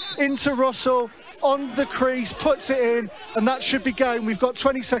Huns into Russell on the crease, puts it in, and that should be game. We've got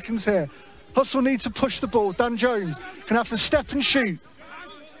 20 seconds here. Hustle needs to push the ball. Dan Jones can have to step and shoot.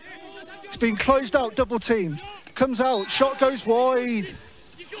 It's been closed out, double teamed. Comes out, shot goes wide.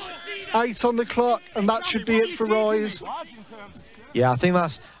 8 on the clock, and that should be it for Rise. Yeah, I think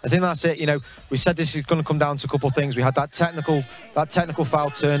that's it. You know, we said this is going to come down to a couple of things. We had that technical foul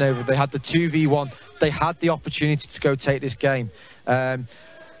turnover. They had the 2v1. They had the opportunity to go take this game.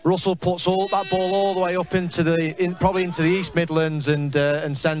 Russell puts that ball all the way up into probably into the East Midlands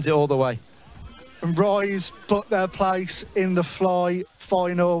and sends it all the way. And Rise put their place in the Fly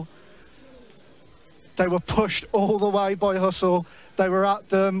final. They were pushed all the way by Hustle. They were at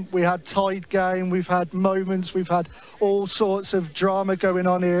them. We had tied game. We've had moments. We've had all sorts of drama going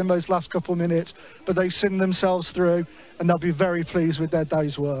on here in those last couple of minutes. But they've seen themselves through, and they'll be very pleased with their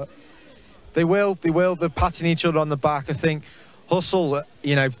day's work. They will. They're patting each other on the back. I think Hustle,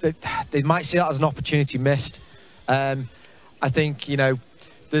 you know, they might see that as an opportunity missed. I think, you know,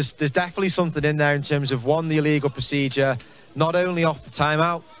 there's definitely something in there in terms of, one, the illegal procedure, not only off the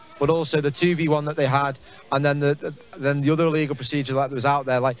timeout, but also the 2v1 that they had, and then the other illegal procedure that was out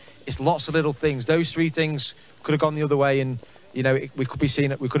there. Like, it's lots of little things. Those 3 things could have gone the other way, and you know, we could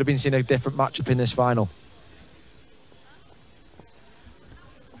have been seeing a different matchup in this final.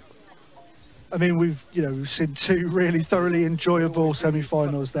 I mean, we've seen 2 really thoroughly enjoyable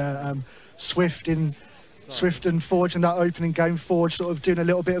semi-finals there. Swift and Forge in that opening game. Forge sort of doing a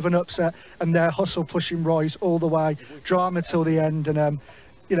little bit of an upset, and their Hustle pushing Rise all the way. Drama till the end, and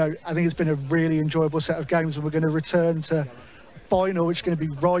you know, I think it's been a really enjoyable set of games, and we're going to return to final, which is going to be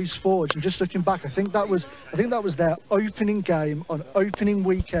Rise Forge. And just looking back, I think that was their opening game on opening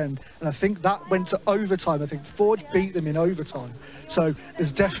weekend, and I think that went to overtime. I think Forge beat them in overtime. So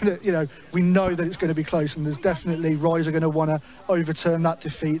there's definitely, you know, we know that it's going to be close, and there's definitely Rise are going to want to overturn that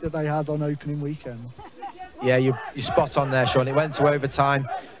defeat that they had on opening weekend. Yeah, you're spot on there, Sean. It went to overtime.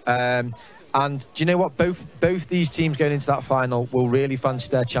 And do you know what? Both these teams going into that final will really fancy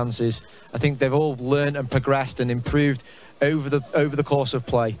their chances. I think they've all learned and progressed and improved over the course of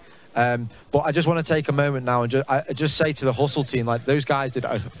play. But I just want to take a moment now and just say to the Hustle team, like, those guys did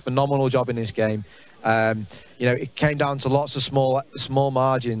a phenomenal job in this game. You know, it came down to lots of small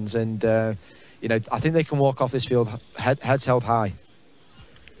margins, and you know, I think they can walk off this field heads held high.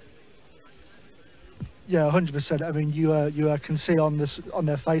 Yeah, 100%. I mean, you can see on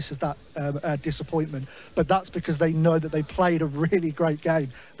their faces that disappointment, but that's because they know that they played a really great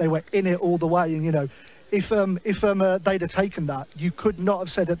game. They were in it all the way, and you know, if they'd have taken that, you could not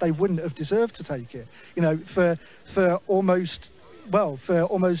have said that they wouldn't have deserved to take it. You know, for almost,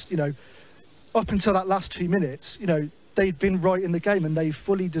 you know, up until that last 2 minutes, you know, they'd been right in the game, and they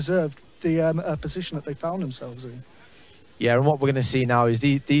fully deserved the position that they found themselves in. Yeah, and what we're going to see now is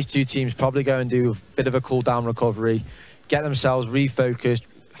these two teams probably go and do a bit of a cool-down recovery, get themselves refocused,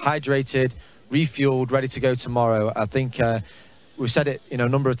 hydrated, refueled, ready to go tomorrow. I think we've said it, you know, a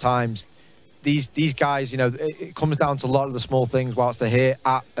number of times. These guys, you know, it comes down to a lot of the small things whilst they're here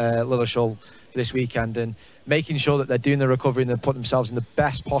at Lilleshall this weekend, and making sure that they're doing the recovery and they're putting themselves in the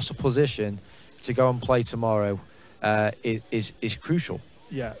best possible position to go and play tomorrow is crucial.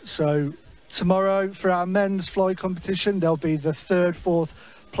 Yeah, so tomorrow for our men's fly competition, there'll be the 3rd, 4th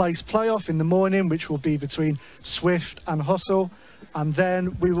place playoff in the morning, which will be between Swift and Hustle. And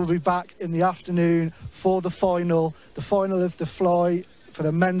then we will be back in the afternoon for the final of the fly for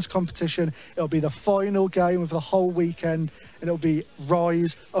the men's competition. It'll be the final game of the whole weekend, and it'll be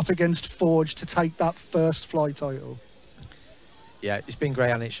Rise up against Forge to take that first fly title. Yeah, it's been great,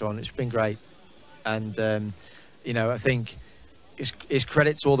 hasn't it, Sean? It's been great. And, you know, I think it's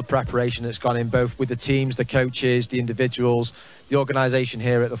credit to all the preparation that's gone in, both with the teams, the coaches, the individuals, the organisation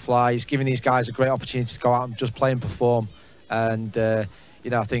here at the Flies, giving these guys a great opportunity to go out and just play and perform. And,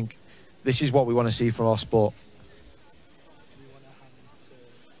 you know, I think this is what we want to see from our sport.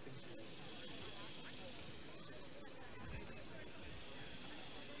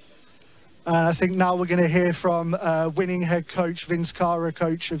 I think now we're going to hear from winning head coach Vince Cara,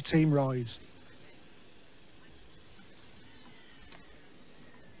 coach of Team Rise.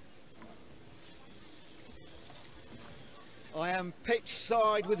 I am pitch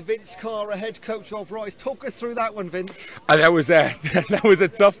side with Vince Cara, head coach of Rise. Talk us through that one, Vince. That was a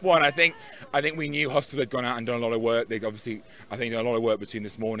tough one. I think we knew Hustle had gone out and done a lot of work. They obviously, I think, done a lot of work between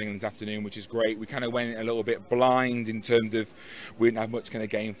this morning and this afternoon, which is great. We kind of went a little bit blind in terms of we didn't have much kind of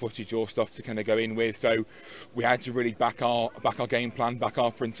game footage or stuff to kind of go in with, so we had to really back our game plan, back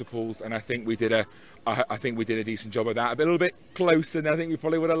our principles, and I think we did a decent job of that. A little bit closer than I think we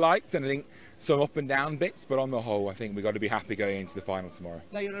probably would have liked, and I think some up and down bits, but on the whole, I think we've got to be happy going into the final tomorrow.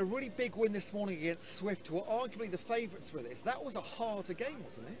 Now, you had a really big win this morning against Swift, who are arguably the favourites for this. That was a harder game,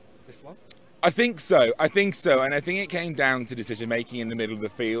 wasn't it, this one? I think so, and I think it came down to decision making in the middle of the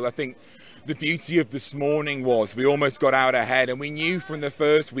field. I think the beauty of this morning was we almost got out ahead, and we knew from the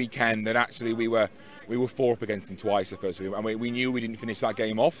first weekend that actually we were 4 up against them twice the first week, and we knew we didn't finish that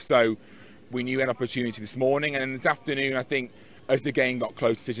game off, so we knew we had an opportunity this morning. And then this afternoon, I think, as the game got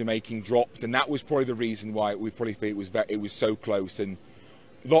close, decision making dropped, and that was probably the reason why we probably feel it was so close, and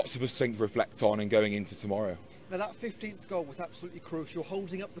lots of us think to reflect on and going into tomorrow. Now, that 15th goal was absolutely crucial,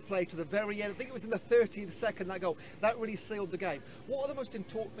 holding up the play to the very end. I think it was in the 30th second, that goal. That really sealed the game. What are the most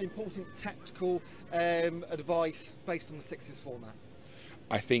important tactical advice based on the sixes format?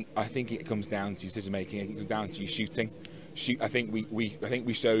 I think it comes down to decision making. I think it comes down to your shooting. I think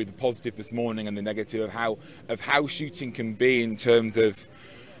we showed the positive this morning and the negative of how shooting can be, in terms of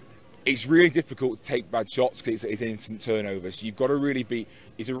it's really difficult to take bad shots because it's instant turnovers. So you've got to really be.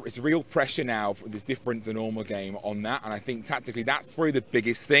 It's a real pressure now. There's different than normal game on that, and I think tactically that's probably the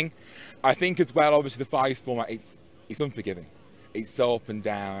biggest thing. I think as well, obviously the fives format, it's unforgiving. It's so up and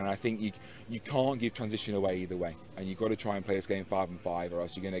down, and I think you can't give transition away either way, and you've got to try and play this game 5 and 5, or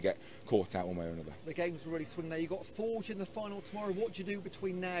else you're going to get caught out one way or another. The game's really swing now. You've got Forge in the final tomorrow. What do you do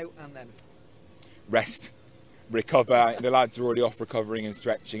between now and then? Rest, recover. The lads are already off recovering and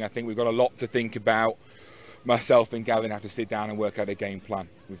stretching. I think we've got a lot to think about. Myself and Gavin have to sit down and work out a game plan.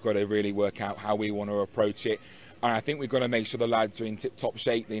 We've got to really work out how we want to approach it, and I think we've got to make sure the lads are in tip-top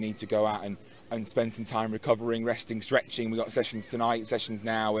shape. They need to go out and and spend some time recovering, resting, stretching. We've got sessions tonight, sessions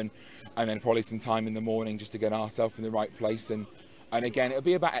now, and then probably some time in the morning just to get ourselves in the right place. And again, it'll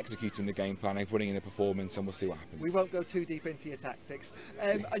be about executing the game plan and putting in a performance, and we'll see what happens. We won't go too deep into your tactics.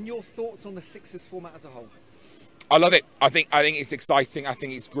 And your thoughts on the Sixers format as a whole? I love it. I think it's exciting. I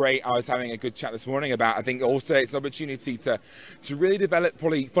think it's great. I was having a good chat this morning about, I think also it's an opportunity to really develop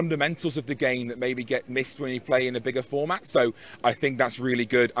probably fundamentals of the game that maybe get missed when you play in a bigger format. So I think that's really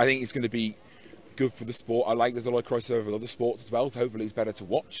good. I think it's going to be good for the sport. I like there's a lot of crossover with other sports as well, so hopefully it's better to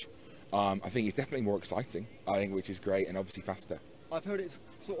watch. I think it's definitely more exciting, I think, which is great, and obviously faster. I've heard it's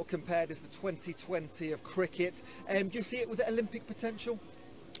sort of compared as the 2020 of cricket. Do you see it with Olympic potential?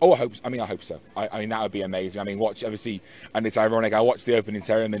 Oh, I hope so. I mean, that would be amazing. I mean, watch, obviously, and it's ironic, I watched the opening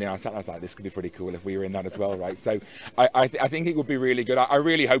ceremony and I was like, this could be pretty cool if we were in that as well, right? So I think it would be really good. I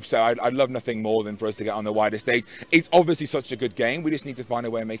really hope so. I'd love nothing more than for us to get on the wider stage. It's obviously such a good game. We just need to find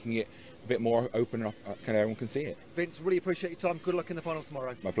a way of making it a bit more open and kind of everyone can see it. Vince, really appreciate your time. Good luck in the final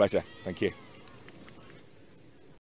tomorrow. My pleasure. Thank you.